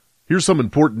Here's some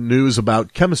important news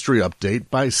about Chemistry Update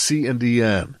by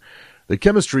CNDN. The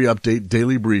Chemistry Update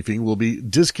daily briefing will be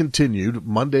discontinued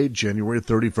Monday, January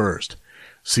 31st.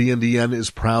 CNDN is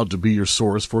proud to be your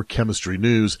source for chemistry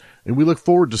news, and we look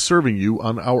forward to serving you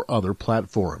on our other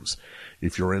platforms.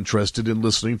 If you're interested in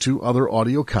listening to other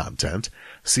audio content,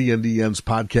 CNDN's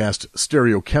podcast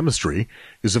Stereochemistry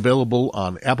is available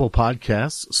on Apple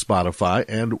Podcasts, Spotify,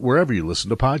 and wherever you listen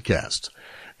to podcasts.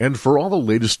 And for all the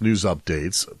latest news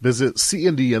updates, visit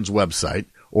CNDN's website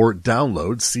or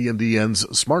download CNDN's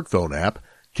smartphone app,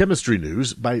 Chemistry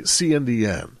News by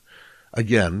CNDN.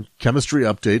 Again, Chemistry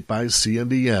Update by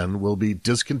CNDN will be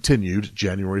discontinued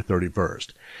January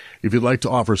 31st. If you'd like to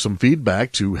offer some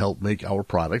feedback to help make our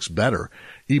products better,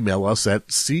 email us at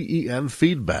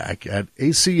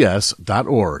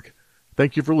cenfeedback@acs.org.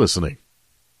 Thank you for listening.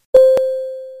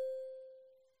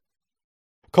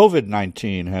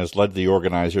 COVID-19 has led the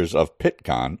organizers of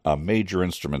Pittcon, a major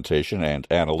instrumentation and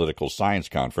analytical science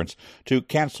conference, to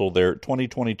cancel their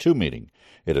 2022 meeting.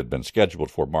 It had been scheduled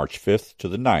for March 5th to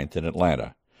the 9th in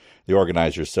Atlanta. The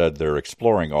organizers said they're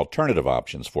exploring alternative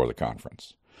options for the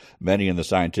conference. Many in the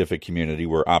scientific community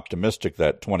were optimistic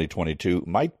that 2022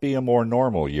 might be a more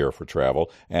normal year for travel,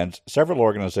 and several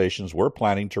organizations were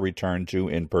planning to return to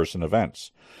in-person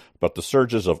events. But the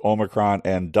surges of Omicron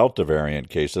and Delta variant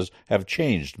cases have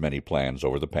changed many plans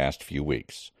over the past few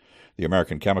weeks. The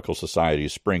American Chemical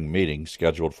Society's spring meeting,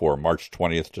 scheduled for March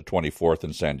 20th to 24th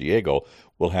in San Diego,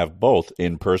 will have both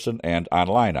in-person and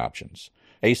online options.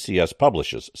 ACS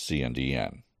publishes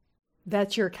CNDN.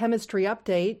 That's your chemistry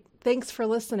update. Thanks for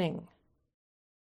listening.